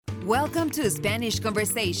Welcome to Spanish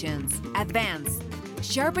Conversations Advanced.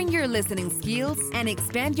 Sharpen your listening skills and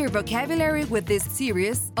expand your vocabulary with this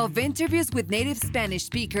series of interviews with native Spanish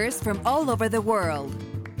speakers from all over the world.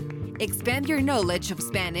 Expand your knowledge of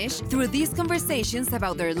Spanish through these conversations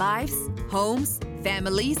about their lives, homes,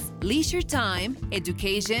 families, leisure time,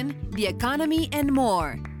 education, the economy, and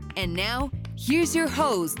more. And now, here's your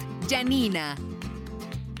host, Janina.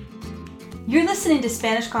 You're listening to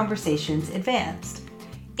Spanish Conversations Advanced.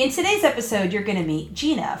 In today's episode, you're going to meet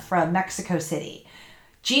Gina from Mexico City.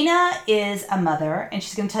 Gina is a mother, and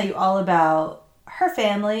she's going to tell you all about her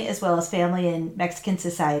family as well as family in Mexican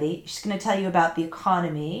society. She's going to tell you about the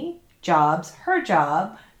economy, jobs, her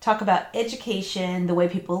job, talk about education, the way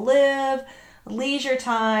people live, leisure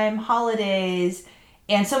time, holidays,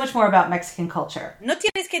 and so much more about Mexican culture. No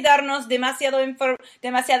tienes que darnos demasiada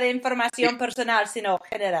información personal, sino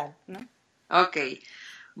general, ¿no? Ok.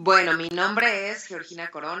 Bueno, mi nombre es Georgina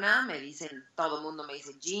Corona, todo el mundo me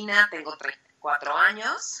dice Gina, tengo 34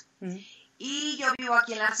 años y yo vivo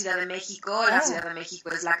aquí en la Ciudad de México. La Ciudad de México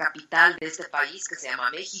es la capital de este país que se llama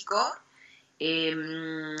México.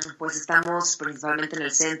 Pues estamos principalmente en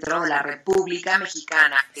el centro de la República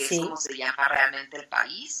Mexicana, que es como se llama realmente el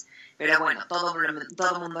país, pero bueno, todo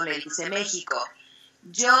el mundo le dice México.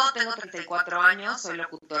 Yo tengo 34 años, soy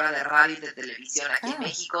locutora de radio y de televisión aquí en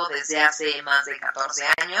México desde hace más de 14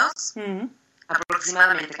 años,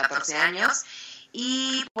 aproximadamente 14 años,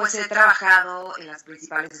 y pues he trabajado en las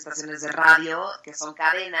principales estaciones de radio que son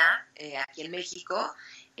cadena aquí en México,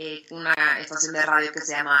 una estación de radio que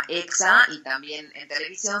se llama EXA y también en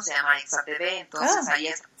televisión se llama EXA TV, entonces ahí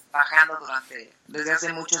estoy trabajando desde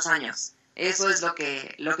hace muchos años. Eso es lo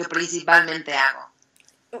que principalmente hago.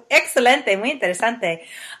 Excelente, muy interesante.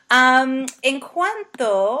 En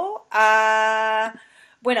cuanto a...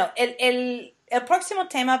 Bueno, el próximo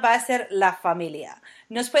tema va a ser la familia.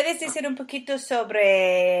 ¿Nos puedes decir un poquito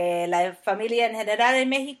sobre la familia en general en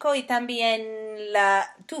México y también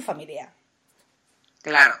tu familia?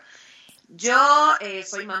 Claro. Yo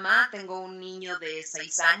soy mamá, tengo un niño de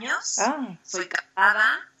 6 años, soy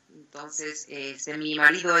casada. Entonces, mi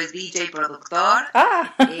marido es DJ, productor.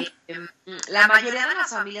 La mayoría de las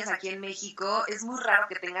familias aquí en México es muy raro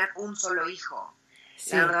que tengan un solo hijo.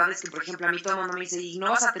 Sí. La verdad es que, por ejemplo, a mí todo el mundo me dice, ¿y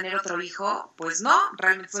no vas a tener otro hijo? Pues no,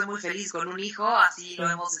 realmente soy muy feliz con un hijo, así lo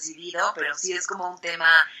hemos decidido, pero sí es como un tema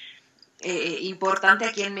importante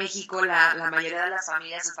aquí en México. La mayoría de las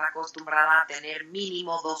familias está acostumbrada a tener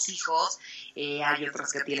mínimo 2 hijos, hay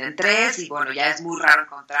otros que tienen 3 y bueno, ya es muy raro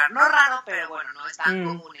encontrar, no raro, pero bueno, no es tan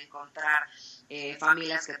común encontrar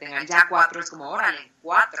familias que tengan ya 4, es como, órale,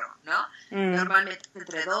 4, ¿no? Normalmente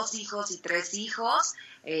entre 2 hijos y 3 hijos,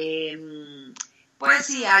 pues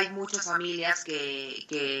sí, hay muchas familias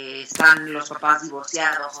que están los papás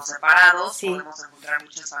divorciados o separados. Sí. Podemos encontrar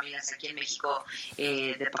muchas familias aquí en México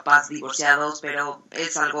de papás divorciados, pero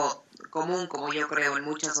es algo común, como yo creo, en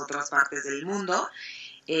muchas otras partes del mundo.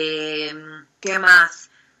 ¿Qué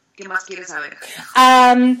más quieres saber?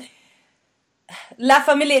 La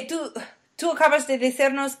familia, tú acabas de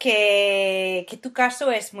decirnos que tu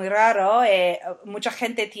caso es muy raro. Mucha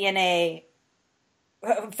gente tiene...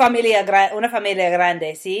 una familia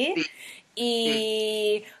grande, ¿sí? Sí.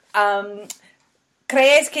 Y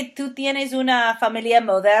 ¿crees que tú tienes una familia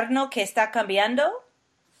moderna que está cambiando?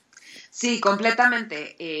 Sí,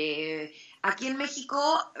 completamente. Aquí en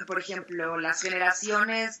México, por ejemplo, las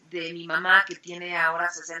generaciones de mi mamá, que tiene ahora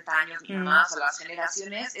 60 años, mi mamá, o sea,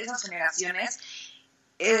 esas generaciones,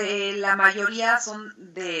 la mayoría son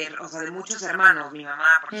de muchos hermanos. Mi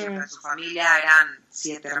mamá, por ejemplo, en su familia eran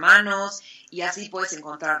 7 hermanos, y así puedes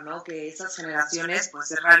encontrar, ¿no? Que esas generaciones,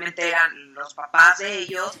 pues realmente eran los papás de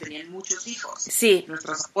ellos, tenían muchos hijos. Sí.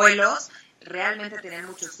 Nuestros abuelos realmente tenían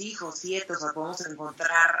muchos hijos, 7, o sea, podemos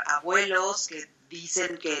encontrar abuelos que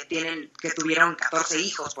dicen que tuvieron 14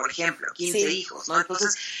 hijos, por ejemplo, 15 hijos, ¿no?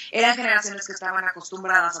 Entonces, eran generaciones que estaban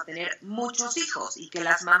acostumbradas a tener muchos hijos y que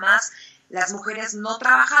las mujeres no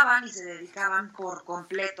trabajaban y se dedicaban por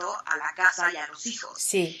completo a la casa y a los hijos.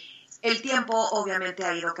 Sí. El tiempo obviamente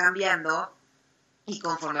ha ido cambiando y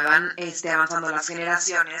conforme van avanzando las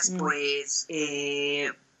generaciones, pues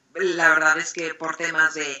la verdad es que por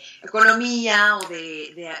temas de economía o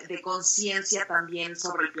de conciencia también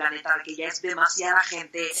sobre el planeta, de que ya es demasiada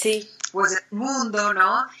gente, pues el mundo,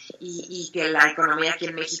 ¿no? Y que la economía aquí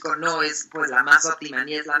en México no es pues la más óptima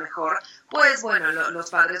ni es la mejor, pues bueno, los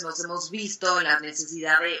padres nos hemos visto en la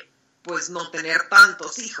necesidad de pues no tener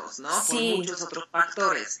tantos hijos, ¿no? Por muchos otros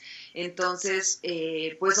factores. Entonces,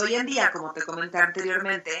 pues hoy en día, como te comenté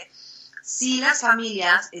anteriormente, sí las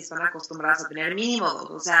familias están acostumbradas a tener mínimo 2.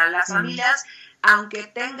 O sea, las familias,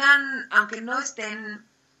 aunque no estén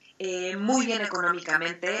muy bien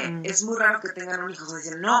económicamente, es muy raro que tengan un hijo. O sea,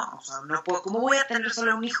 dicen, no, o sea, no puedo, ¿cómo voy a tener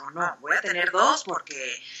solo un hijo? No, voy a tener dos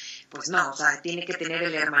porque, pues no, o sea, tiene que tener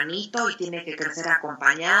el hermanito y tiene que crecer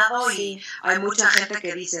acompañado. Sí. Y hay mucha gente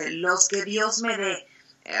que dice, los que Dios me dé.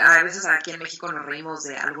 A veces aquí en México nos reímos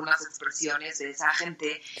de algunas expresiones de esa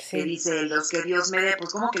gente que dice, los que Dios me dé,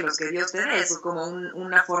 pues como que los que Dios te dé, eso es como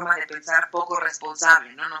una forma de pensar poco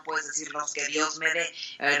responsable, ¿no? No puedes decir los que Dios me dé.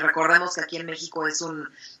 Recordemos que aquí en México es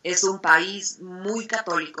un país muy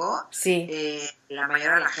católico, la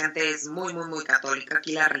mayoría de la gente es muy, muy, muy católica,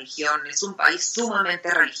 aquí la religión es un país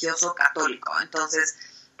sumamente religioso católico, entonces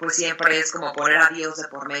pues siempre es como poner a Dios de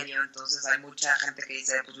por medio. Entonces hay mucha gente que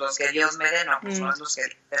dice, pues los que Dios me dé, no, pues no es los que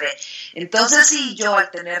Dios me dé. Entonces sí, yo al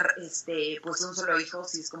tener pues un solo hijo,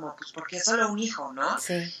 sí es como, pues ¿por qué solo un hijo, no?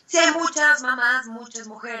 Sí hay muchas mamás, muchas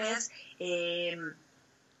mujeres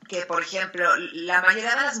que, por ejemplo, la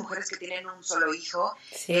mayoría de las mujeres que tienen un solo hijo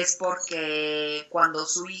es porque cuando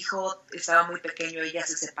su hijo estaba muy pequeño ellas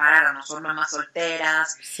se separaron o son mamás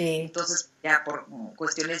solteras, entonces ya por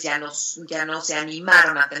cuestiones ya no se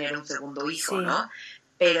animaron a tener un segundo hijo, ¿no?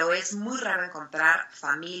 Pero es muy raro encontrar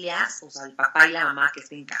familias, o sea, el papá y la mamá que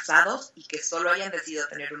estén casados y que solo hayan decidido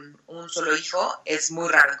tener un solo hijo, es muy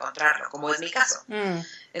raro encontrarlo, como es mi caso.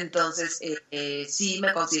 Entonces, sí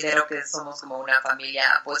me considero que somos como una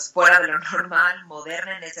familia, pues, fuera de lo normal,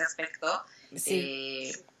 moderna en ese aspecto,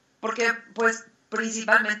 porque, pues,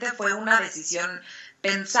 principalmente fue una decisión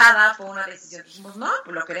pensada, fue una decisión que dijimos, no,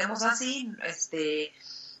 pues lo queremos así,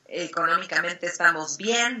 económicamente estamos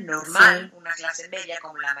bien, normal, una clase media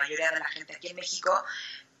como la mayoría de la gente aquí en México,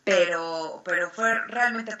 pero fue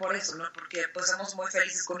realmente por eso, ¿no? Porque pues somos muy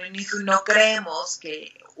felices con un hijo y no creemos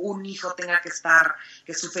que un hijo tenga que estar,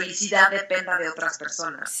 que su felicidad dependa de otras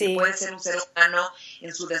personas. Puede ser un ser humano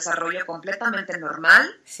en su desarrollo completamente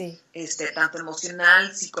normal, tanto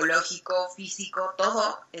emocional, psicológico, físico,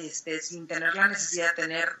 todo, sin tener la necesidad de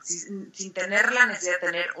tener, sin tener la necesidad de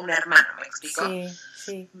tener un hermano, ¿me explico?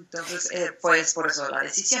 Entonces, pues por eso la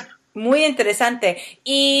decisión. Muy interesante.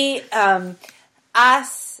 Y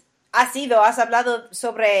has hablado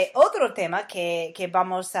sobre otro tema que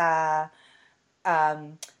vamos a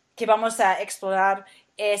explorar,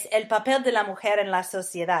 es el papel de la mujer en la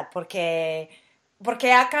sociedad, porque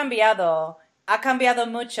ha cambiado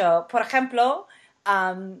mucho. Por ejemplo,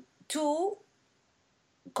 tú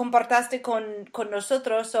compartaste con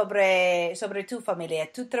nosotros sobre tu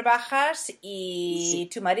familia. Tú trabajas y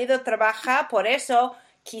tu marido trabaja, por eso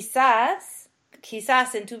quizás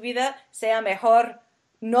en tu vida sea mejor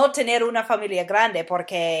no tener una familia grande,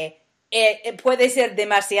 porque puede ser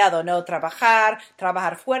demasiado, ¿no? Trabajar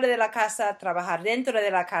fuera de la casa, trabajar dentro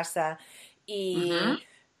de la casa. Y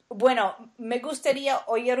bueno, me gustaría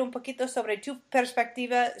oír un poquito sobre tu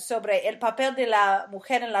perspectiva sobre el papel de la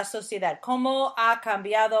mujer en la sociedad. ¿Cómo ha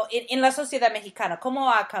cambiado en la sociedad mexicana?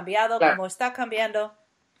 ¿Cómo ha cambiado? Claro. ¿Cómo está cambiando?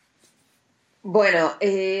 Bueno,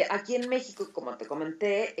 aquí en México, como te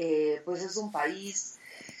comenté, pues es un país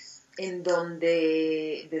en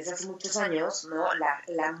donde desde hace muchos años, ¿no?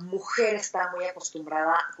 La mujer está muy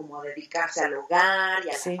acostumbrada como a dedicarse al hogar y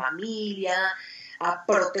a la familia, a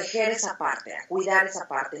proteger esa parte, a cuidar esa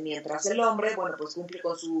parte, mientras el hombre, bueno, pues cumple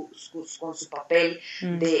con su papel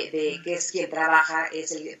de que es quien trabaja,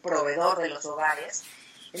 es el proveedor de los hogares.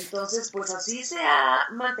 Entonces, pues así se ha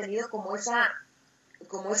mantenido como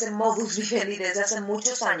ese modus vivendi desde hace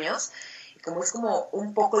muchos años, como es como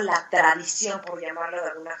un poco la tradición, por llamarlo de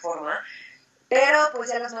alguna forma, pero pues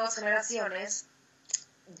ya las nuevas generaciones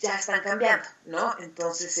ya están cambiando, ¿no?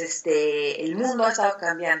 Entonces, el mundo ha estado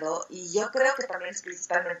cambiando y yo creo que también es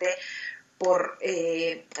principalmente por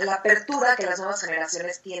la apertura que las nuevas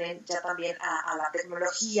generaciones tienen ya también a la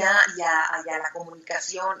tecnología y a la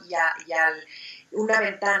comunicación y a una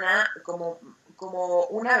ventana como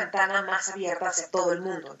una ventana más abierta hacia todo el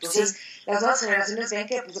mundo. Entonces, las nuevas generaciones ven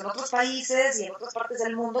que pues, en otros países y en otras partes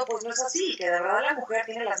del mundo, pues no es así, que de verdad la mujer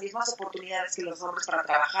tiene las mismas oportunidades que los hombres para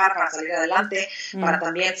trabajar, para salir adelante, para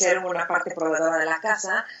también ser una parte proveedora de la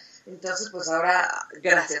casa. Entonces, pues ahora,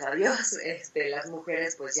 gracias a Dios, las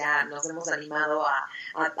mujeres pues ya nos hemos animado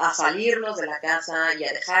a salirnos de la casa y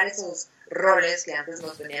a dejar esos roles que antes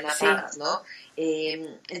nos tenían atadas, ¿no?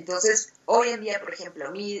 Entonces, hoy en día, por ejemplo,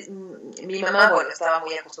 mi mamá, bueno, estaba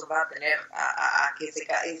muy acostumbrada a tener a que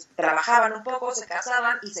trabajaban un poco, se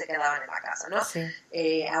casaban y se quedaban en la casa, ¿no?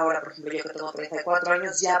 Ahora, por ejemplo, yo que tengo 34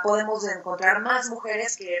 años, ya podemos encontrar más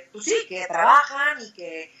mujeres que, pues sí, que trabajan y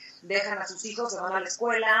que dejan a sus hijos, se van a la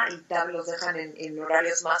escuela y tal, los dejan en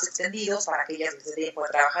horarios más extendidos para que ellas les dé tiempo de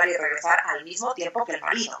trabajar y regresar al mismo tiempo que el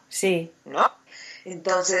marido, ¿no?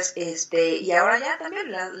 Entonces, y ahora ya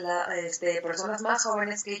también personas más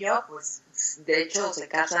jóvenes que yo, pues de hecho se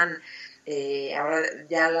casan, ahora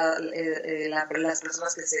ya las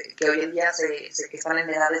personas que hoy en día que están en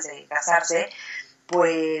edades de casarse,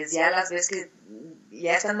 pues ya las ves que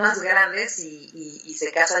ya están más grandes y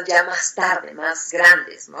se casan ya más tarde, más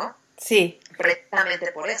grandes, ¿no? Sí.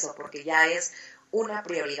 Precisamente por eso, porque ya es una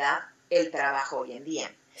prioridad el trabajo hoy en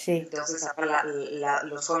día. Sí. Entonces ahora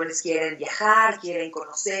los jóvenes quieren viajar, quieren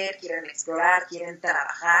conocer, quieren explorar, quieren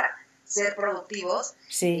trabajar, ser productivos,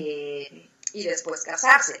 sí. Y después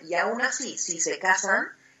casarse. Y aún así, si se casan,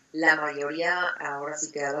 la mayoría, ahora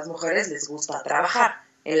sí que a las mujeres les gusta trabajar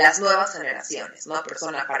en las nuevas generaciones, ¿no?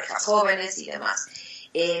 Parejas jóvenes y demás.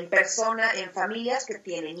 En familias que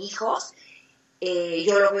tienen hijos,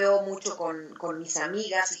 yo lo veo mucho con mis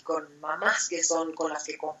amigas y con mamás que son con las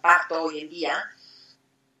que comparto hoy en día.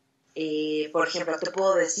 Por ejemplo, te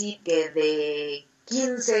puedo decir que de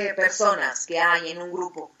 15 personas que hay en un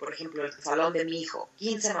grupo, por ejemplo, el salón de mi hijo,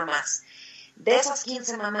 15 mamás. De esas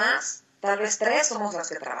 15 mamás, tal vez 3 somos las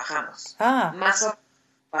que trabajamos. Más o menos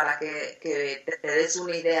para que te des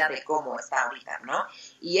una idea de cómo está ahorita, ¿no?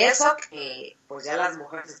 Y eso que, pues ya las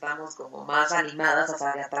mujeres estamos como más animadas a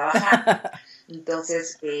salir a trabajar.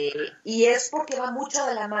 Entonces, y es porque va mucho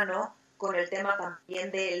de la mano con el tema también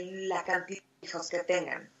de la cantidad de hijos que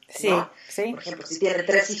tengan, ¿no? Sí, sí. Por ejemplo, si tienen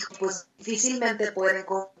 3 hijos, pues difícilmente pueden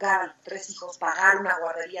colocar a 3 hijos, pagar una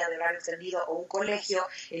guardería de horario extendido o un colegio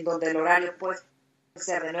en donde el horario puede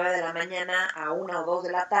ser de 9 de la mañana a 1 o 2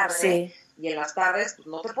 de la tarde. Sí. Y en las tardes, pues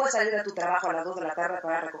no te puedes salir de tu trabajo a las 2 de la tarde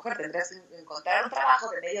para recoger. Tendrás que encontrar un trabajo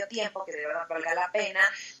de medio tiempo que de verdad valga la pena,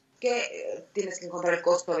 que tienes que encontrar el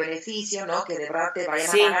costo-beneficio, ¿no? Que de verdad te vayan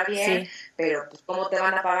a pagar bien, pero pues ¿cómo te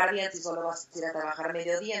van a pagar bien si solo vas a ir a trabajar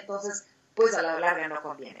mediodía? Entonces, pues a la larga no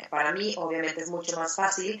conviene. Para mí, obviamente, es mucho más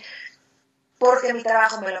fácil porque mi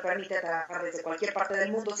trabajo me lo permite trabajar desde cualquier parte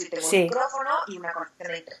del mundo si tengo un micrófono y una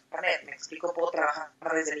conexión a internet. Me explico, puedo trabajar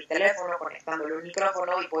desde mi teléfono, conectándole un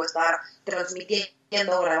micrófono y puedo estar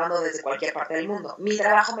transmitiendo, grabando desde cualquier parte del mundo. Mi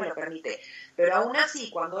trabajo me lo permite. Pero aún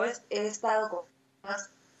así, cuando he estado con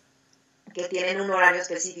personas que tienen un horario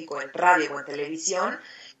específico en radio o en televisión,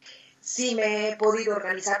 sí me he podido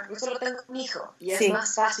organizar, porque solo tengo un hijo, y es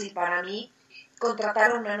más fácil para mí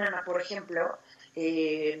contratar a una nana, por ejemplo.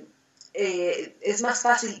 Es más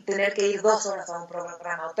fácil tener que ir 2 horas a un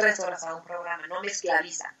programa o 3 horas a un programa, no me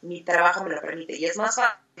esclaviza, mi trabajo me lo permite, y es más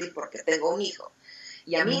fácil porque tengo un hijo.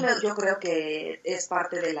 Y a mí yo creo que es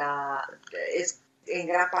parte en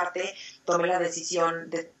gran parte tomé la decisión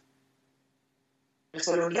de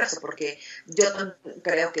solo universo, porque yo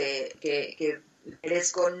creo que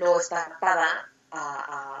merezco no estar atada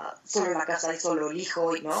a solo la casa y solo el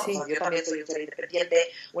hijo, ¿no? O sea, yo también soy un ser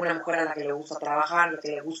independiente, una mujer a la que le gusta trabajar, a la que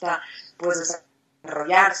le gusta, pues,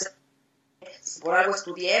 desarrollarse. Si por algo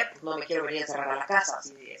estudié, pues no me quiero venir a encerrar a la casa.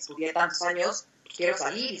 Si estudié tantos años, pues quiero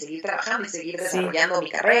salir y seguir trabajando y seguir desarrollando mi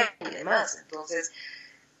carrera y demás. Entonces,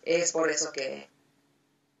 es por eso que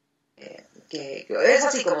es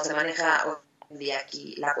así como se maneja hoy en día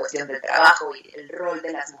aquí la cuestión del trabajo y el rol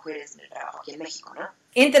de las mujeres en el trabajo aquí en México, ¿no?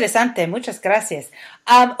 Interesante, muchas gracias.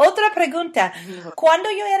 Otra pregunta. Cuando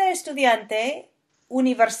yo era estudiante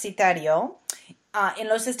universitario en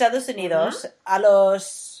los Estados Unidos, a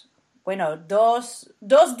los,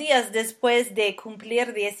 2 días después de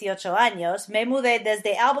cumplir 18 años, me mudé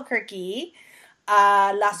desde Albuquerque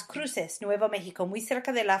a Las Cruces, Nuevo México, muy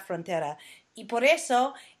cerca de la frontera. Y por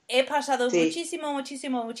eso he pasado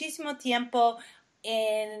muchísimo tiempo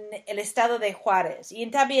en el estado de Juárez y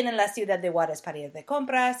también en la ciudad de Juárez para ir de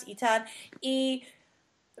compras y tal. Y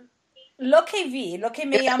lo que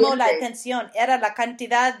me llamó la atención era la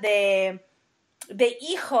cantidad de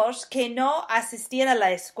hijos que no asistían a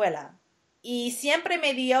la escuela. Y siempre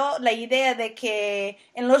me dio la idea de que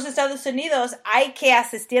en los Estados Unidos hay que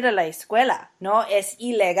asistir a la escuela, ¿no? Es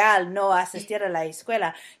ilegal no asistir a la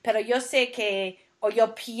escuela. Pero yo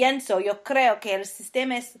creo que el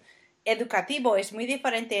sistema educativo es muy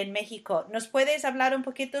diferente en México. ¿Nos puedes hablar un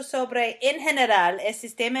poquito sobre, en general, el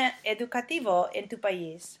sistema educativo en tu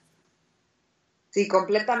país? Sí,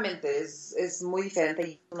 completamente. Es muy diferente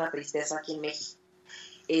y es una tristeza aquí en México.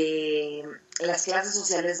 Las clases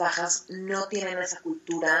sociales bajas no tienen esa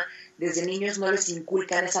cultura, desde niños no les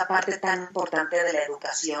inculcan esa parte tan importante de la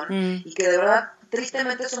educación y que de verdad,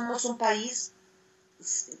 tristemente, somos un país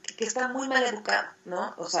que está muy mal educado,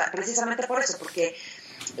 ¿no? O sea, precisamente por eso, porque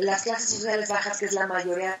las clases sociales bajas, que es la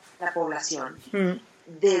mayoría de la población,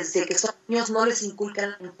 desde que son niños no les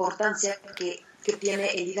inculcan la importancia que tiene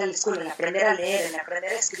el ir a la escuela, el aprender a leer, el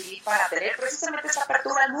aprender a escribir para tener precisamente esa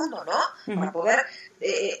apertura al mundo, ¿no? Para poder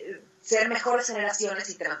ser mejores generaciones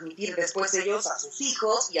y transmitir después ellos a sus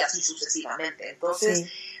hijos y así sucesivamente.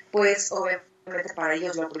 Entonces, pues obviamente para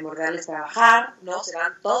ellos lo primordial es trabajar, ¿no? Se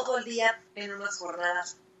van todo el día en unas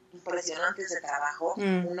jornadas impresionantes de trabajo,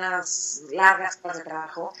 unas largas horas de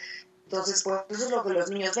trabajo. Entonces, pues eso es lo que los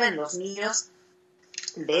niños ven. Los niños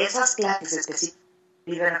de esas clases específicas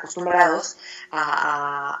viven acostumbrados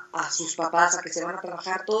a sus papás a que se van a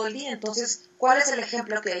trabajar todo el día. Entonces, ¿cuál es el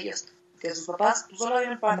ejemplo que sus papás solo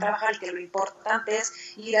viven para trabajar y que lo importante es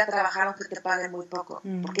ir a trabajar aunque te paguen muy poco?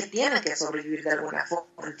 Porque tienen que sobrevivir de alguna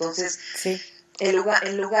forma. Entonces, en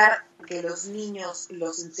lugar que los niños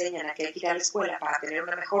los enseñan a que hay que ir a la escuela para tener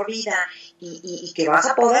una mejor vida y que vas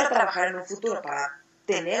a poder trabajar en un futuro para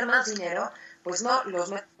tener más dinero, pues no, los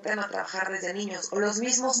meten a trabajar desde niños. O los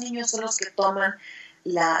mismos niños son los que toman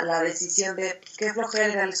la decisión de qué flojera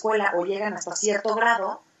ir a la escuela, o llegan hasta cierto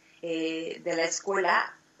grado de la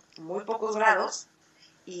escuela, muy pocos grados,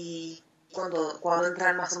 y cuando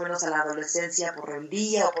entran más o menos a la adolescencia por el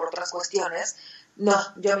día o por otras cuestiones, no,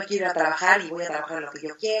 yo me quiero ir a trabajar y voy a trabajar en lo que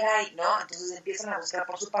yo quiera, y no, entonces empiezan a buscar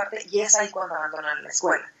por su parte, y es ahí cuando abandonan la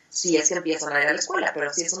escuela. Sí, es que empiezan a ir a la escuela,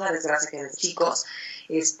 pero sí es una desgracia que de chicos,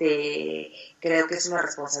 creo que es una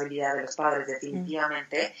responsabilidad de los padres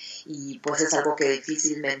definitivamente, y pues es algo que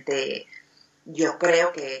difícilmente yo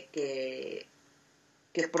creo que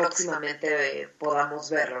próximamente podamos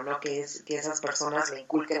verlo, ¿no? Que esas personas le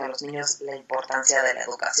inculquen a los niños la importancia de la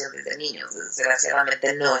educación desde niños.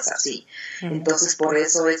 Desgraciadamente no es así. Entonces, por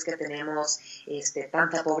eso es que tenemos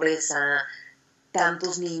tanta pobreza,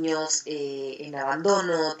 tantos niños en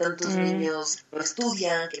abandono, tantos niños que no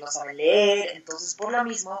estudian, que no saben leer. Entonces, por lo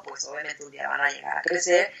mismo, pues obviamente un día van a llegar a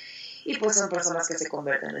crecer y pues son personas que se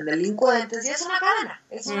convierten en delincuentes, y es una cadena,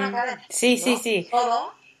 Sí, ¿no? sí.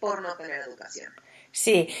 Todo por no tener educación.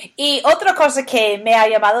 Sí, y otra cosa que me ha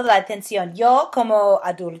llamado la atención, yo como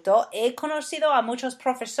adulto he conocido a muchos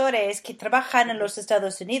profesores que trabajan en los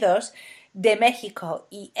Estados Unidos de México,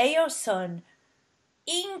 y ellos son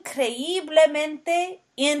increíblemente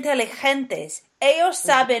inteligentes. Ellos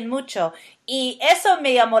saben mucho, y eso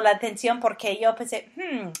me llamó la atención porque yo pensé,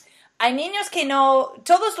 hay niños que no,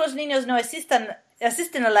 todos los niños no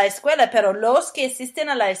asisten a la escuela, pero los que asisten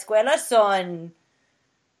a la escuela saben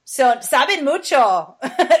mucho.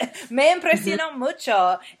 Me impresionó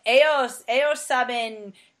mucho. Ellos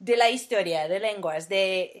saben de la historia, de lenguas,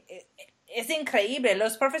 es increíble.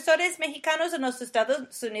 Los profesores mexicanos en los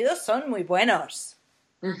Estados Unidos son muy buenos.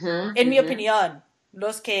 En mi opinión,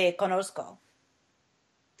 los que conozco.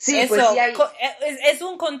 Sí, eso, pues sí hay... es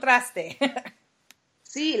un contraste.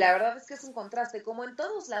 Sí, la verdad es que es un contraste. Como en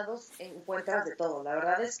todos lados encuentras de todo. La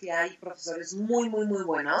verdad es que hay profesores muy, muy, muy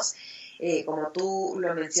buenos. Como tú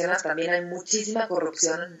lo mencionas, también hay muchísima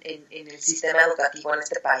corrupción en el sistema educativo en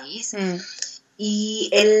este país. Y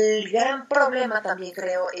el gran problema también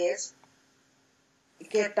creo es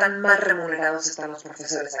qué tan mal remunerados están los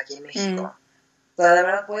profesores aquí en México. O sea, de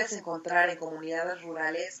verdad puedes encontrar en comunidades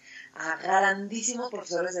rurales a grandísimos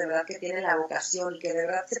profesores de verdad que tienen la vocación y que de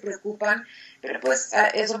verdad se preocupan, pero pues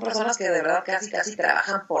son personas que de verdad casi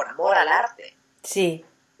trabajan por amor al arte. Sí.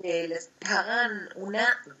 Les pagan una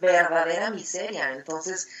verdadera miseria.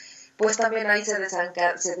 Entonces, pues también ahí se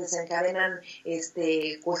desencadenan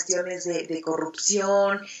cuestiones de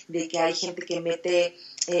corrupción, de que hay gente que mete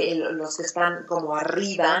los que están como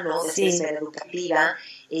arriba, ¿no? De ser educativa,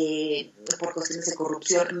 por cuestiones de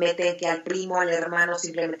corrupción, meten que al primo, al hermano,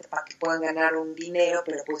 simplemente para que puedan ganar un dinero,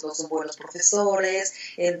 pero pues no son buenos profesores.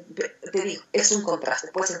 Te digo, es un contraste.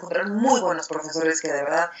 Puedes encontrar muy buenos profesores que de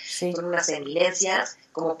verdad son unas eminencias,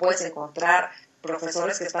 como puedes encontrar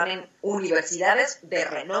profesores que están en universidades de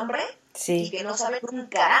renombre y que no saben un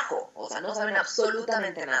carajo, o sea, no saben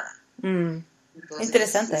absolutamente nada. Entonces,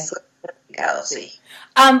 interesante. Es complicado, sí.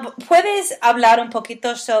 ¿Puedes hablar un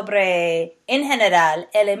poquito sobre, en general,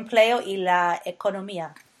 el empleo y la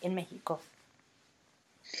economía en México?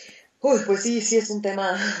 Uy, pues sí es un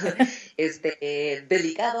tema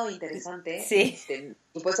delicado, interesante. Sí.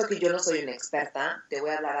 Por supuesto que yo no soy una experta, te voy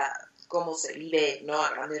a hablar a cómo se vive, ¿no? A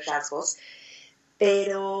grandes rasgos,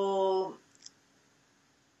 pero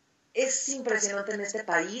es impresionante en este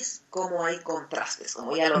país cómo hay contrastes,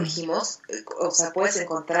 como ya lo dijimos. O sea, puedes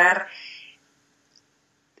encontrar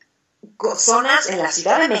zonas en la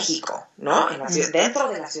Ciudad de México, ¿no? Dentro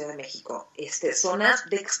de la Ciudad de México, zonas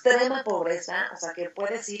de extrema pobreza, o sea, que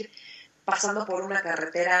puedes ir pasando por una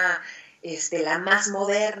carretera la más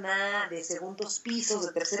moderna, de segundos pisos,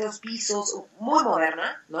 de terceros pisos, muy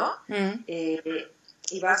moderna, ¿no?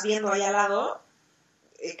 Y vas viendo ahí al lado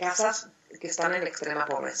casas que están en extrema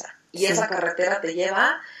pobreza. Y esa carretera te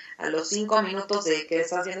lleva a los 5 minutos de que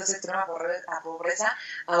estás viendo esa extrema pobreza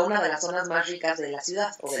a una de las zonas más ricas de la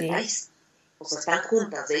ciudad o del país. O sea, están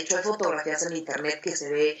juntas. De hecho, hay fotografías en internet que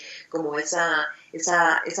se ve como esa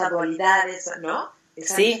dualidad, ¿no?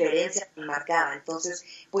 Esa diferencia marcada. Entonces,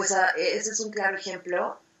 pues ese es un claro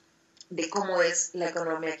ejemplo de cómo es la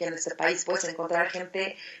economía aquí en este país. Puedes encontrar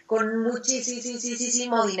gente con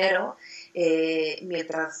muchísimo dinero,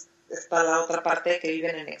 mientras está la otra parte que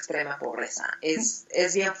viven en extrema pobreza. Es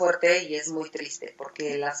bien fuerte y es muy triste,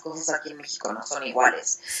 porque las cosas aquí en México no son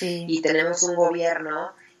iguales. Sí. Y tenemos un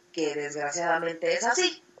gobierno que desgraciadamente es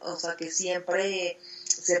así, o sea, que siempre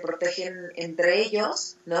se protegen entre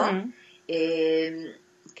ellos, ¿no?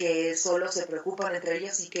 Que solo se preocupan entre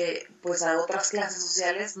ellos y que pues a otras clases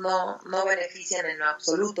sociales no benefician en lo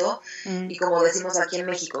absoluto. Y como decimos aquí en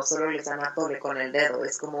México, solo les dan a tole con el dedo.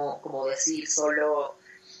 Es como decir, solo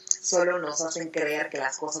nos hacen creer que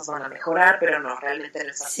las cosas van a mejorar, pero no, realmente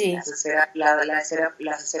no es así. Las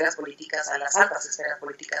esferas políticas, a las altas esferas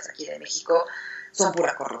políticas aquí de México, son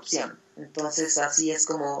pura corrupción. Entonces así es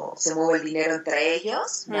como se mueve el dinero entre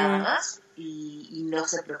ellos, nada más, y no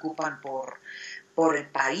se preocupan por el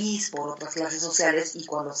país, por otras clases sociales, y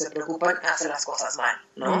cuando se preocupan hacen las cosas mal,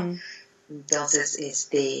 ¿no? Entonces,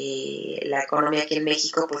 la economía aquí en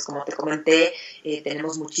México, pues como te comenté,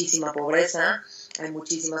 tenemos muchísima pobreza, hay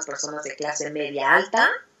muchísimas personas de clase media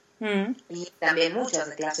alta, y también muchas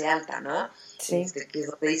de clase alta, ¿no? Sí. Que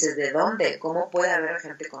te dices, ¿de dónde? ¿Cómo puede haber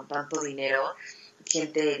gente con tanto dinero?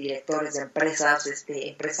 Gente, directores de empresas,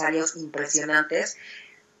 empresarios impresionantes,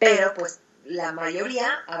 pero pues la mayoría,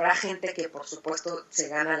 habrá gente que por supuesto se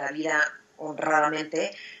gana la vida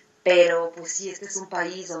honradamente, pero pues sí, este es un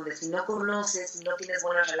país donde si no conoces, si no tienes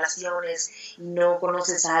buenas relaciones, y no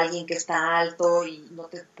conoces a alguien que está alto y no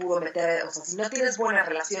te pudo meter, o sea, si no tienes buenas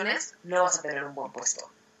relaciones, no vas a tener un buen puesto.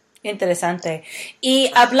 Interesante.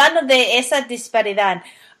 Y hablando de esa disparidad,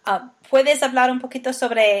 ¿puedes hablar un poquito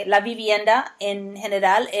sobre la vivienda en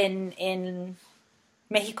general en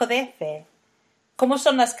México DF? ¿Cómo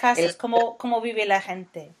son las casas? ¿Cómo vive la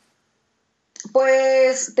gente?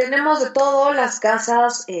 Pues tenemos de todo. Las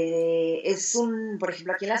casas, por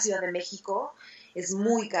ejemplo, aquí en la Ciudad de México es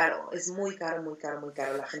muy caro.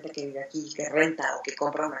 La gente que vive aquí, que renta o que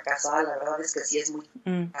compra una casa, la verdad es que sí es muy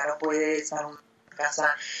caro. Puede estar una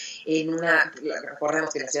casa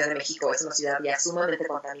recordemos que la Ciudad de México es una ciudad ya sumamente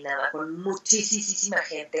contaminada, con muchísima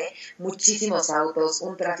gente, muchísimos autos,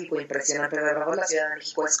 un tráfico impresionante. De verdad, la Ciudad de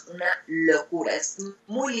México es una locura, es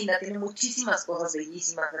muy linda, tiene muchísimas cosas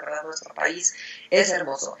bellísimas. De verdad, nuestro país es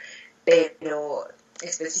hermoso, pero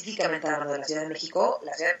específicamente hablando de la Ciudad de México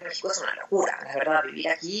es una locura. La verdad, vivir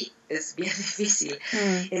aquí es bien difícil.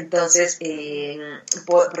 Entonces,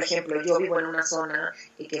 por ejemplo, yo vivo en una zona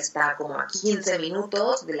que está como a 15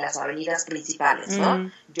 minutos de las avenidas principales,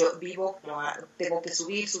 ¿no? Yo vivo tengo que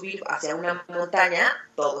subir hacia una montaña,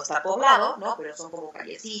 todo está poblado, ¿no? Pero son como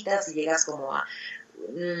callecitas y llegas como a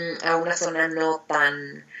una zona no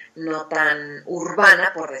tan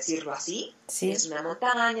urbana, por decirlo así. Sí. Es una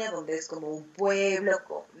montaña donde es como un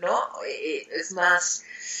pueblo, ¿no? Es más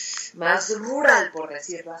rural, por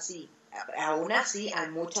decirlo así. Aún así hay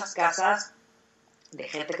muchas casas de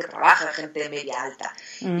gente que trabaja, gente de media alta,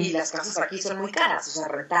 y las casas aquí son muy caras. O sea,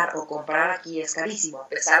 rentar o comprar aquí es carísimo, a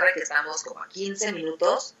pesar de que estamos como a 15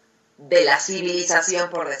 minutos de la civilización,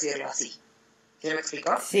 por decirlo así. ¿Sí me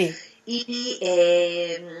explico? Sí. Y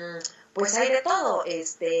pues hay de todo.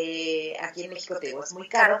 Aquí en México, te digo, es muy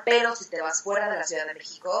caro, pero si te vas fuera de la Ciudad de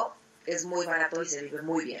México es muy barato y se vive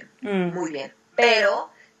muy bien, muy bien. Pero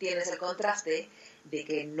tienes el contraste de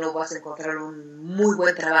que no vas a encontrar un muy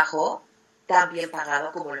buen trabajo tan bien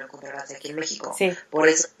pagado como lo encontrarás aquí en México. Sí. Por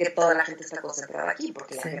eso es que toda la gente está concentrada aquí,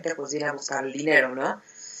 porque la gente pues viene a buscar el dinero, ¿no?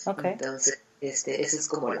 Okay. Entonces, esa es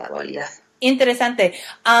como la dualidad. Interesante.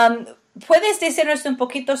 ¿Puedes decirnos un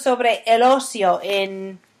poquito sobre el ocio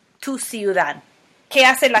en tu ciudad? ¿Qué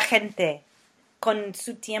hace la gente con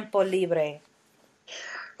su tiempo libre?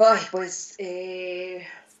 Ay, pues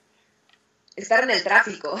estar en el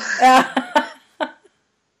tráfico.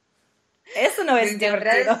 Eso no es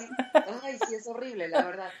divertido. Ay, sí, es horrible, la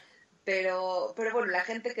verdad. Pero bueno, la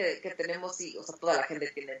gente que tenemos, sí, o sea, toda la gente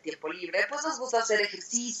tiene tiempo libre, pues nos gusta hacer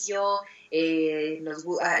ejercicio,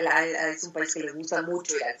 es un país que les gusta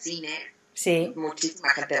mucho ir al cine. Sí. Muchísima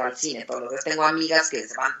gente va al cine todos los días. Tengo amigas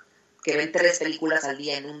que ven 3 películas al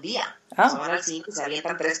día en un día. O sea, van al cine y se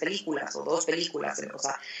avientan 3 películas o 2 películas. O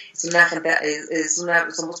sea,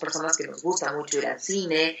 somos personas que nos gusta mucho ir al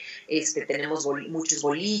cine. Tenemos muchos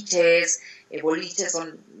boliches. Boliches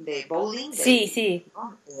son de bowling. Sí.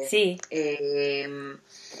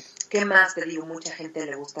 ¿Qué más te digo? Mucha gente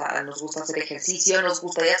nos gusta hacer ejercicio, nos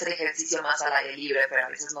gustaría hacer ejercicio más al aire libre, pero a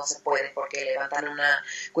veces no se puede porque levantan una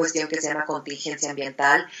cuestión que se llama contingencia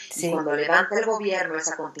ambiental. Sí. Y cuando levanta el gobierno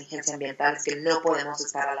esa contingencia ambiental es que no podemos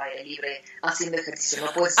estar al aire libre haciendo ejercicio.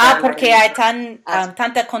 No puedes estar porque hay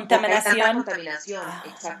tanta contaminación. Hay tanta contaminación,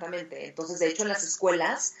 exactamente. Entonces, de hecho, en las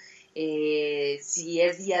escuelas, si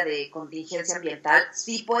es día de contingencia ambiental,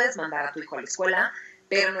 sí puedes mandar a tu hijo a la escuela,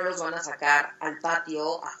 pero no los van a sacar al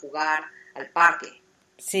patio a jugar al parque.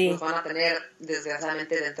 Sí. Los van a tener,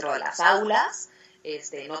 desgraciadamente, dentro de las aulas,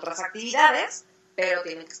 en otras actividades, pero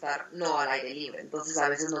tienen que estar no al aire libre. Entonces, a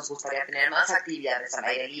veces nos gustaría tener más actividades al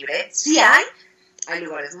aire libre. Sí hay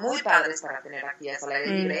lugares muy padres para tener actividades al aire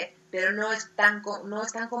libre, pero no es tan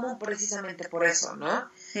común precisamente por eso,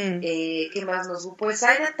 ¿no? ¿Qué más nos gusta? Pues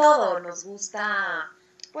hay de todo. Nos gusta...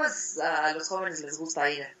 Pues a los jóvenes les gusta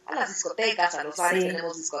ir a las discotecas, a los bares. Sí.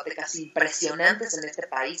 Tenemos discotecas impresionantes en este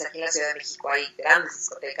país. Aquí en la Ciudad de México hay grandes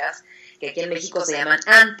discotecas que aquí en México se llaman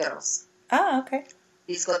antros. Ok.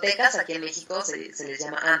 Discotecas aquí en México se les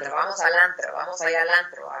llama antro. Vamos al antro, vamos a ir al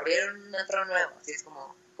antro. Abrieron un antro nuevo, así es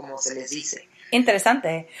como se les dice.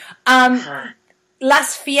 Interesante.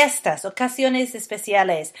 Las fiestas, ocasiones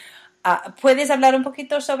especiales. ¿Puedes hablar un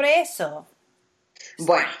poquito sobre eso?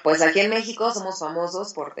 Bueno, pues aquí en México somos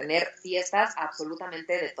famosos por tener fiestas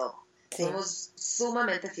absolutamente de todo. Sí. Somos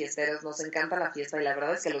sumamente fiesteros, nos encanta la fiesta y la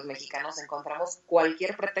verdad es que los mexicanos encontramos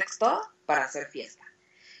cualquier pretexto para hacer fiesta.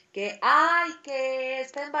 Que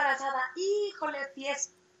está embarazada, híjole,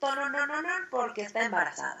 fiesta, no, porque está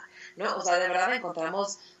embarazada, ¿no? O sea, de verdad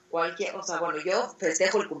encontramos yo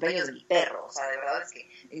festejo el cumpleaños de mi perro, o sea, de verdad es que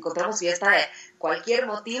encontramos fiesta de cualquier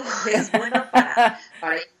motivo, es bueno para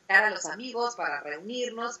invitar a los amigos, para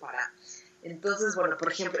reunirnos, Entonces, bueno,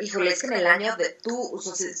 por ejemplo, híjole, es que en el año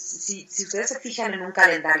si ustedes se fijan en un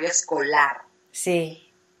calendario escolar,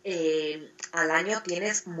 sí, al año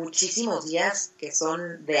tienes muchísimos días que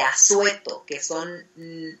son de asueto, que son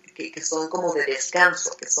como de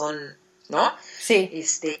descanso, que son, ¿no? Sí,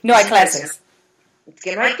 no hay clases.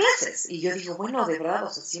 Que no hay clases. Y yo digo, bueno, de verdad, o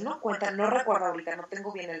sea, si uno cuenta, no recuerdo ahorita, no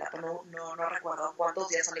tengo bien el dato, no recuerdo cuántos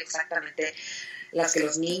días son exactamente las que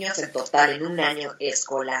los niños en total en un año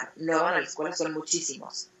escolar no van a la escuela, son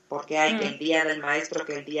muchísimos. Porque hay que el día del maestro,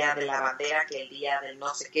 que el día de la bandera, que el día del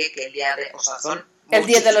no sé qué, que el día de... O sea, son el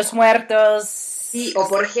Día de los Muertos. Sí, o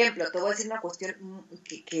por ejemplo, te voy a decir una cuestión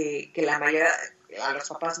que la mayoría a los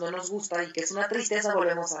papás no nos gusta y que es una tristeza,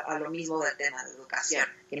 volvemos a lo mismo del tema de educación,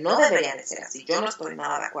 que no debería de ser así, yo no estoy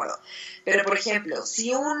nada de acuerdo. Pero, por ejemplo,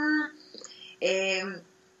 si un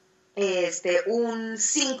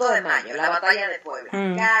 5 de mayo, la batalla de Puebla,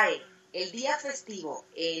 cae el día festivo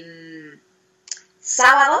en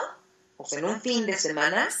sábado, o sea, en un fin de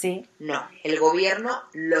semana, sí. No, el gobierno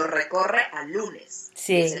lo recorre al lunes.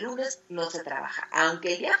 Sí. Ese lunes no se trabaja,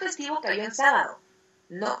 aunque el día festivo cayó en sábado,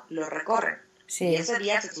 no, lo recorren. Sí. Y ese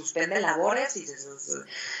día se suspenden labores y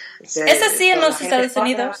 ¿Es así en los Estados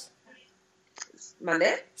Unidos?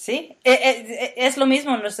 ¿Mandé? Sí, es lo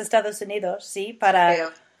mismo en los Estados Unidos, sí,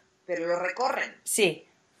 Pero lo recorren. Sí.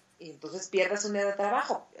 Y entonces pierdes un día de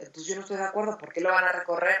trabajo. Entonces yo no estoy de acuerdo. ¿Por qué lo van a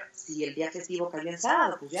recorrer si el día festivo cayó en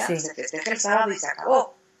sábado? Pues ya, se festeja el sábado y se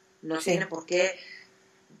acabó. No tiene por qué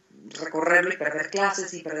recorrerlo y perder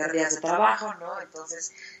clases y perder días de trabajo, ¿no?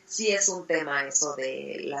 Entonces sí es un tema eso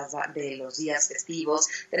de los días festivos.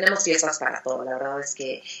 Tenemos fiestas para todo. La verdad es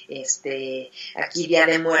que aquí Día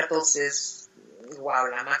de Muertos es... Wow,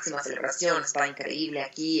 la máxima celebración, está increíble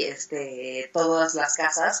aquí, todas las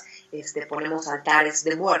casas, ponemos altares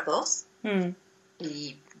de muertos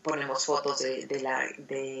y ponemos fotos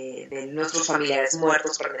de nuestros familiares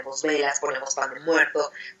muertos, prendemos velas, ponemos pan de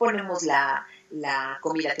muerto, ponemos la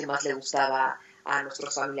comida que más le gustaba a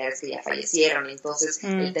nuestros familiares que ya fallecieron. Entonces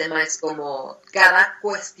el tema es como cada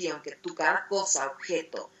cuestión cada cosa,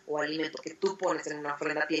 objeto o alimento que tú pones en una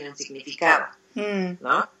ofrenda tiene un significado,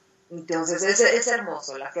 ¿no? Entonces es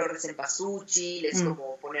hermoso, la flor de cempasúchil, es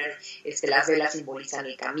como poner, las velas simbolizan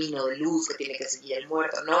el camino de luz que tiene que seguir el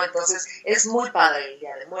muerto, ¿no? Entonces es muy padre el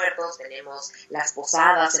Día de Muertos. Tenemos las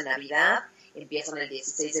posadas en Navidad, empiezan el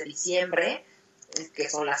 16 de diciembre, que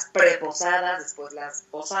son las preposadas, después las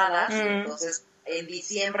posadas, entonces en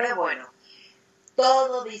diciembre, bueno,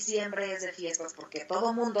 todo diciembre es de fiestas porque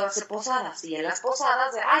todo mundo hace posadas y en las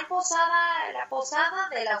posadas hay la posada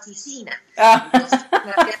de la oficina. Entonces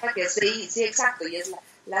una fiesta que sí, exacto, y es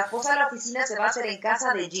la posada de la oficina se va a hacer en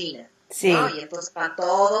casa de Gina. Sí. ¿No? Y entonces van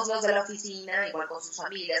todos los de la oficina, igual con sus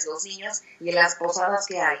familias, los niños, y en las posadas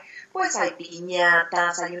que hay, pues hay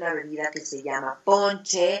piñatas, hay una bebida que se llama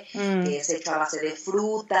ponche, que es hecho a base de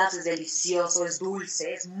frutas, es delicioso, es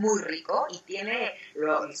dulce, es muy rico, y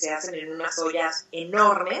se hacen en unas ollas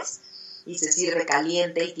enormes, y se sirve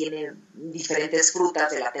caliente, y tiene diferentes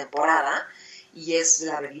frutas de la temporada, y es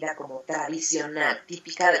la bebida como tradicional,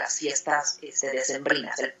 típica de las fiestas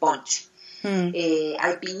decembrinas, el ponche.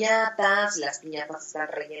 Hay piñatas, las piñatas están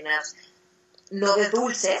rellenas no de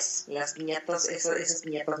dulces, las piñatas, esas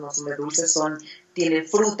piñatas no son de dulces, tienen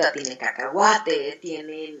fruta, tienen cacahuate,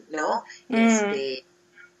 tienen, ¿no?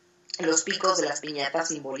 Los picos de las piñatas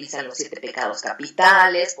simbolizan los 7 pecados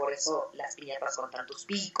capitales, por eso las piñatas con tantos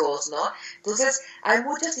picos, ¿no? Entonces, hay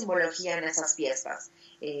mucha simbología en esas fiestas.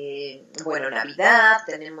 Navidad,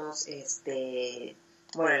 tenemos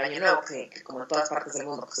el Año Nuevo, que como en todas partes del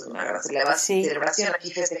mundo, pues es una gran celebración.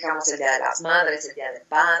 Aquí festejamos el Día de las Madres, el Día del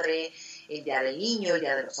Padre, el Día del Niño, el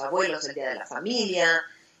Día de los Abuelos, el Día de la Familia.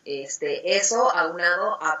 Eso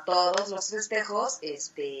aunado a todos los festejos,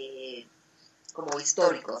 como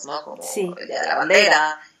históricos, ¿no? Como el Día de la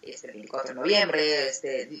Bandera, el 24 de noviembre,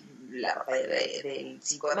 la batalla del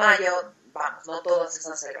 5 de mayo, vamos, ¿no? Todas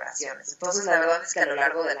esas celebraciones. Entonces, la verdad es que a lo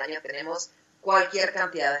largo del año tenemos cualquier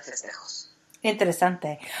cantidad de festejos.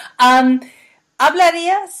 Interesante.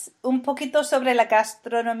 ¿Hablarías un poquito sobre la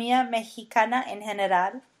gastronomía mexicana en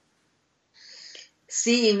general?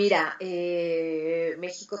 Sí, mira,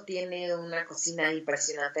 México tiene una cocina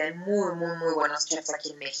impresionante, hay muy, muy, muy buenos chefs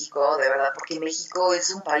aquí en México, de verdad, porque México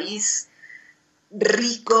es un país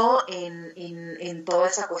rico en toda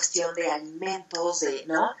esa cuestión de alimentos,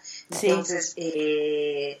 ¿no? Entonces,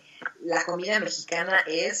 la comida mexicana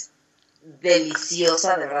es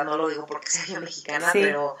deliciosa, de verdad, no lo digo porque sea yo mexicana,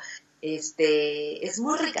 pero es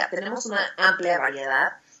muy rica, tenemos una amplia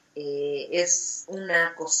variedad. Es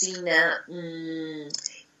una cocina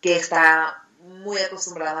que está muy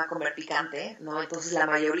acostumbrada a comer picante, ¿no? Entonces la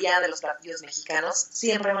mayoría de los platillos mexicanos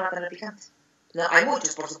siempre van a tener picante, ¿no? Hay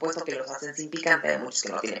muchos, por supuesto, que los hacen sin picante, hay muchos que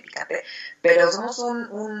no tienen picante, pero somos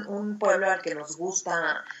un pueblo al que nos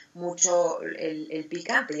gusta mucho el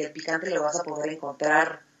picante, y el picante lo vas a poder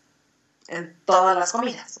encontrar en todas las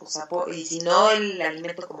comidas, o sea, y si no el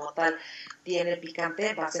alimento como tal tiene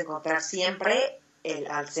picante, vas a encontrar siempre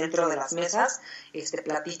al centro de las mesas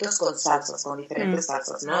platitos con salsas, con diferentes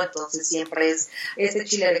salsas, ¿no? Entonces siempre es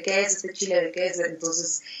chile de qué es,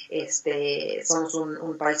 entonces somos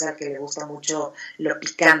un país al que le gusta mucho lo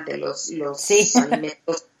picante, los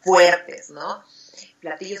alimentos fuertes, ¿no?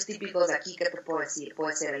 Platillos típicos de aquí, ¿qué te puedo decir?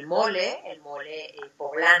 Puede ser el mole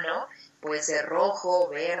poblano, puede ser rojo,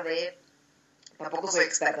 verde. Tampoco soy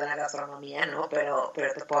experta en la gastronomía, ¿no? Pero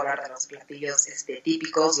te puedo hablar de los platillos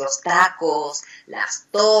típicos, los tacos, las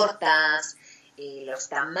tortas, los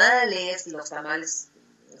tamales. Los tamales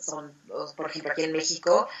son, por ejemplo, aquí en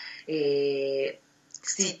México,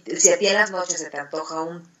 si a ti en las noches se te antoja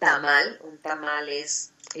un tamal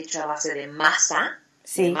es hecho a base de masa.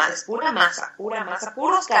 Sí. Es pura masa,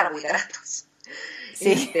 puros carbohidratos.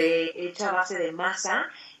 Sí. Hecho a base de masa.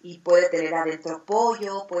 Y puede tener adentro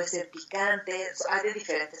pollo, puede ser picante, hay de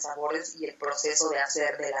diferentes sabores y el proceso de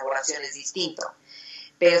elaboración es distinto.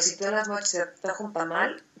 Pero si tú en las noches te trajo un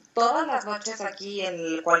tamal, todas las noches aquí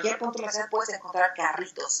en cualquier punto de la ciudad puedes encontrar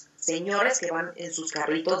carritos, señores que van en sus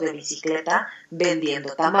carritos de bicicleta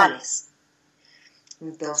vendiendo tamales.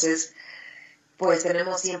 Entonces, pues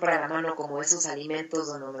tenemos siempre a la mano como esos alimentos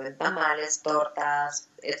donde venden tamales, tortas,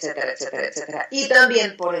 etcétera, etcétera, etcétera. Y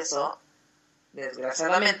también por eso,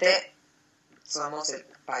 desgraciadamente, somos el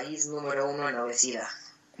país número 1 en obesidad.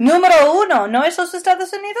 ¿Número 1? ¿No es los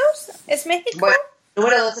Estados Unidos? ¿Es México? Bueno,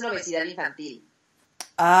 número 2 en obesidad infantil.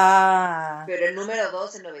 Pero el número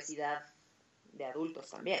 2 en obesidad de adultos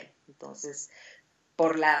también. Entonces,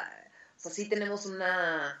 sí tenemos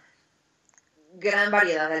una gran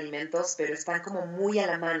variedad de alimentos, pero están como muy a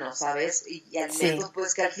la mano, ¿sabes? Y alimentos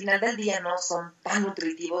pues que al final del día no son tan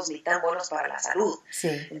nutritivos ni tan buenos para la salud. Sí.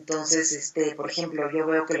 Entonces, por ejemplo, yo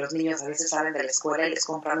veo que los niños a veces salen de la escuela y les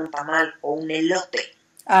compran un tamal o un elote.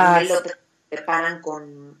 Un elote que preparan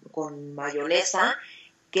con mayonesa,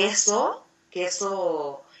 queso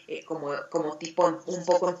como tipo un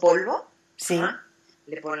poco en polvo. Sí. ¿Ah?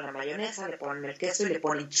 Le ponen la mayonesa, le ponen el queso y le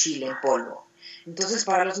ponen chile en polvo. Entonces,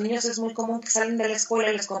 para los niños es muy común que salen de la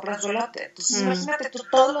escuela y les compran su elote. Entonces, imagínate tú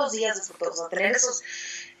todos los días tener esos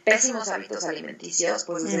pésimos hábitos alimenticios,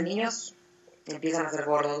 pues desde niños empiezan a ser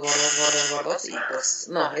gordos, y pues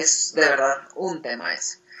no, es de verdad un tema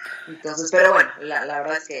eso. Entonces, pero bueno, la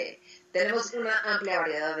verdad es que tenemos una amplia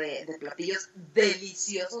variedad de platillos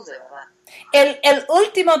deliciosos, de verdad. El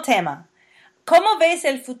último tema. ¿Cómo ves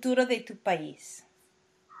el futuro de tu país?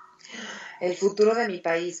 El futuro de mi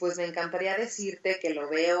país, pues me encantaría decirte que lo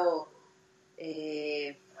veo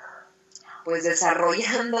pues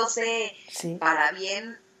desarrollándose para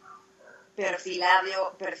bien,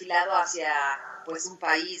 perfilado hacia pues un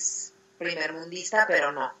país primermundista,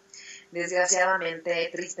 pero no. Desgraciadamente,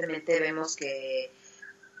 tristemente vemos que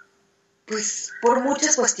pues por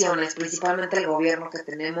muchas cuestiones, principalmente el gobierno que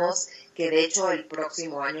tenemos, que de hecho el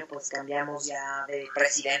próximo año pues cambiamos ya de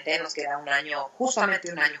presidente, nos queda un año,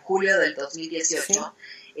 julio del 2018,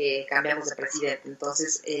 cambiamos de presidente.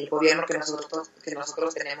 Entonces el gobierno que nosotros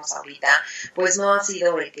tenemos ahorita pues no ha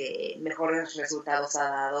sido el que mejores resultados ha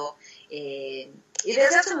dado, y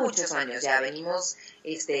desde hace muchos años ya venimos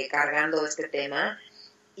cargando este tema.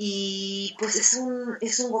 Y pues es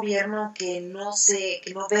un gobierno que no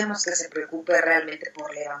vemos que se preocupe realmente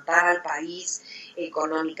por levantar al país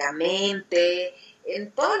económicamente, en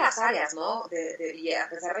todas las áreas, ¿no? Y a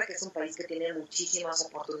pesar de que es un país que tiene muchísimas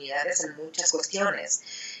oportunidades en muchas cuestiones.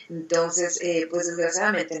 Entonces, pues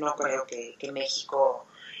desgraciadamente no creo que México,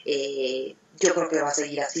 yo creo que va a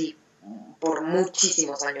seguir así por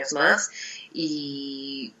muchísimos años más,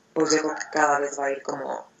 y pues yo creo que cada vez va a ir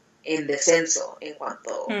como en descenso en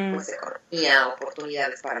cuanto pues economía,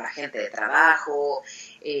 oportunidades para la gente de trabajo,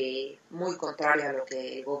 muy contrario a lo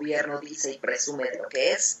que el gobierno dice y presume de lo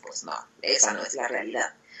que es, pues no, esa no es la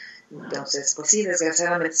realidad. Entonces, pues sí,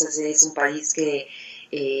 desgraciadamente es un país que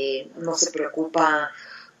no se preocupa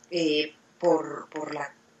por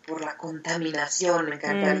la contaminación. Me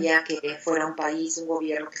encantaría que fuera un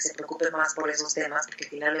gobierno que se preocupe más por esos temas, porque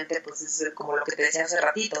finalmente pues es como lo que te decía hace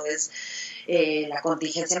ratito, es la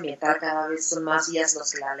contingencia ambiental. Cada vez son más días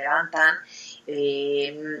los que la levantan.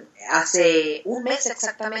 Hace un mes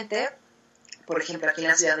exactamente, por ejemplo, aquí en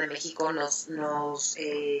la Ciudad de México nos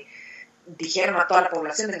dijeron a toda la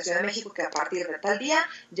población de la Ciudad de México que a partir de tal día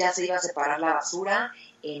ya se iba a separar la basura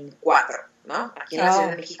en 4, ¿no? Aquí en la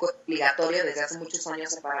Ciudad de México es obligatorio desde hace muchos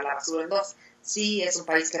años separar la basura en 2. Sí, es un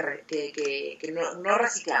país que no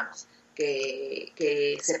reciclamos,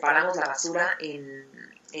 que separamos la basura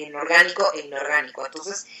en orgánico e inorgánico.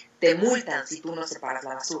 Entonces te multan si tú no separas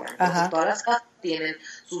la basura. Entonces todas las casas tienen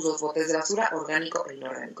sus 2 botes de basura, orgánico e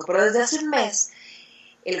inorgánico. Pero desde hace un mes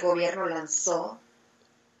el gobierno lanzó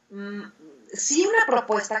sí una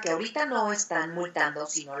propuesta que ahorita no están multando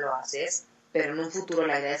si no lo haces, pero en un futuro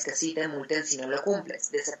la idea es que sí te multen si no lo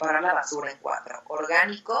cumples, de separar la basura en 4.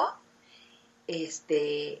 Orgánico,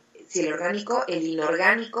 si el orgánico, el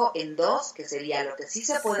inorgánico en 2, que sería lo que sí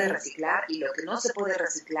se puede reciclar y lo que no se puede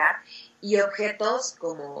reciclar, y objetos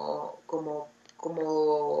como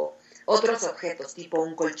otros objetos, tipo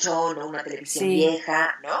un colchón o una televisión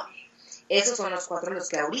vieja, ¿no? Esos son los 4 los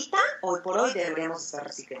que ahorita, hoy por hoy, deberíamos estar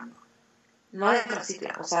reciclando. No hay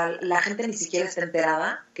recicla, o sea, la gente ni siquiera está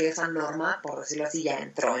enterada que esa norma, por decirlo así, ya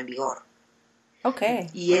entró en vigor. Okay.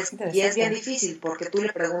 Y es bien difícil, porque tú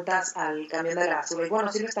le preguntas al camión de la basura, y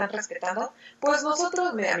bueno, ¿sí lo están respetando? Pues nosotros,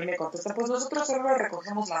 a mí me contestan, pues nosotros solo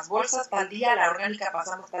recogemos las bolsas tal día, la orgánica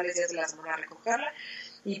pasamos tales días de la semana a recogerla,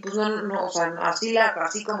 y pues no, o sea,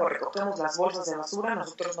 así como recogemos las bolsas de basura,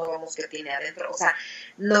 nosotros no vemos qué tiene adentro. O sea,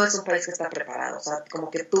 no es un país que está preparado, o sea,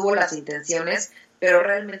 como que tuvo las intenciones, pero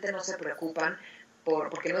realmente no se preocupan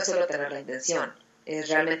porque no es solo tener la intención, es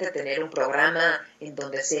realmente tener un programa en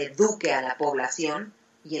donde se eduque a la población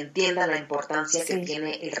y entiendan la importancia que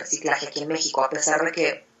tiene el reciclaje aquí en México, a pesar de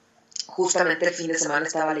que justamente el fin de semana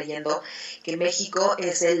estaba leyendo que México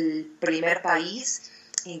es el primer país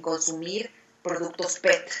en consumir productos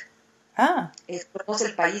PET. Somos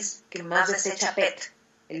el país que más desecha PET,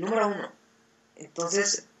 el número 1.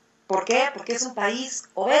 Entonces, ¿por qué? Porque es un país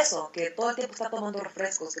obeso, que todo el tiempo está tomando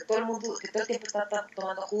refrescos, que todo el tiempo está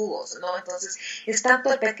tomando jugos, ¿no? Entonces, es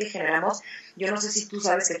tanto el PET que generamos. Yo no sé si tú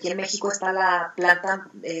sabes que aquí en México está la planta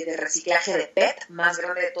de reciclaje de PET más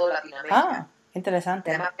grande de toda Latinoamérica.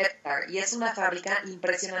 Interesante. Se llama PetStar, y es una fábrica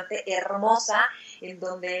impresionante, hermosa, en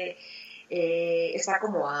donde está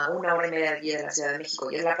como a 1 hora y media de la Ciudad de México,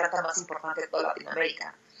 y es la planta más importante de toda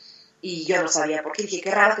Latinoamérica. Y yo no sabía por qué, dije,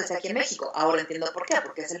 qué raro que esté aquí en México. Ahora entiendo por qué,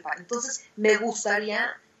 porque es el país. Entonces, me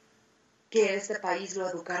gustaría que este país lo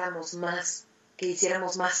educáramos más, que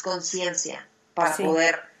hiciéramos más conciencia para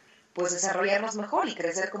poder, pues, desarrollarnos mejor y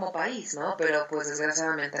crecer como país, ¿no? Pero, pues,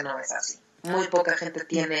 desgraciadamente no es así. Muy poca gente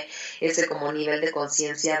tiene ese como nivel de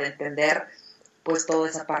conciencia de entender, pues, toda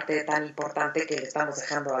esa parte tan importante que le estamos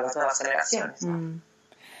dejando a las nuevas generaciones, ¿no?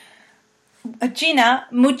 Gina,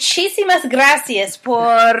 muchísimas gracias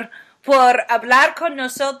por hablar con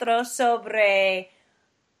nosotros sobre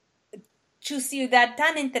tu ciudad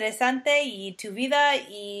tan interesante y tu vida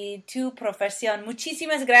y tu profesión.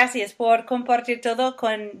 Muchísimas gracias por compartir todo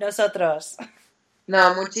con nosotros.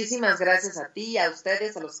 No, muchísimas gracias a ti y a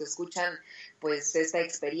ustedes, a los que escuchan pues esta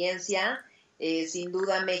experiencia. Sin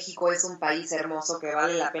duda México es un país hermoso que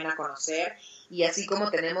vale la pena conocer y así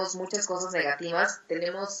como tenemos muchas cosas negativas,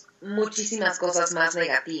 tenemos muchísimas cosas más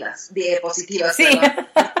positivas. Sí.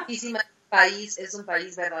 Muchísimas. Es un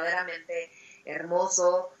país verdaderamente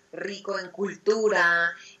hermoso, rico en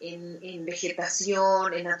cultura, en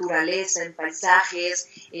vegetación, en naturaleza, en paisajes,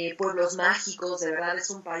 pueblos mágicos. De verdad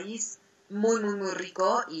es un país muy, muy, muy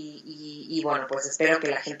rico y bueno, pues espero que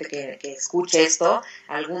la gente que escuche esto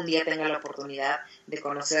algún día tenga la oportunidad de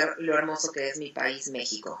conocer lo hermoso que es mi país,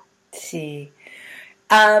 México. Sí.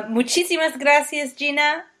 Muchísimas gracias,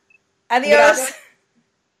 Gina. Adiós. Gracias.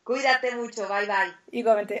 Cuídate mucho. Bye, bye.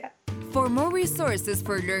 Igualmente. For more resources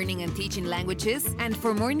for learning and teaching languages and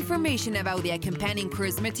for more information about the accompanying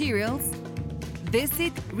course materials,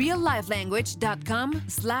 visit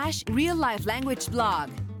reallifelanguage.com/reallifelanguageblog.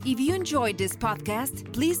 If you enjoyed this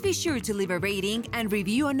podcast, please be sure to leave a rating and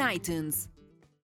review on iTunes.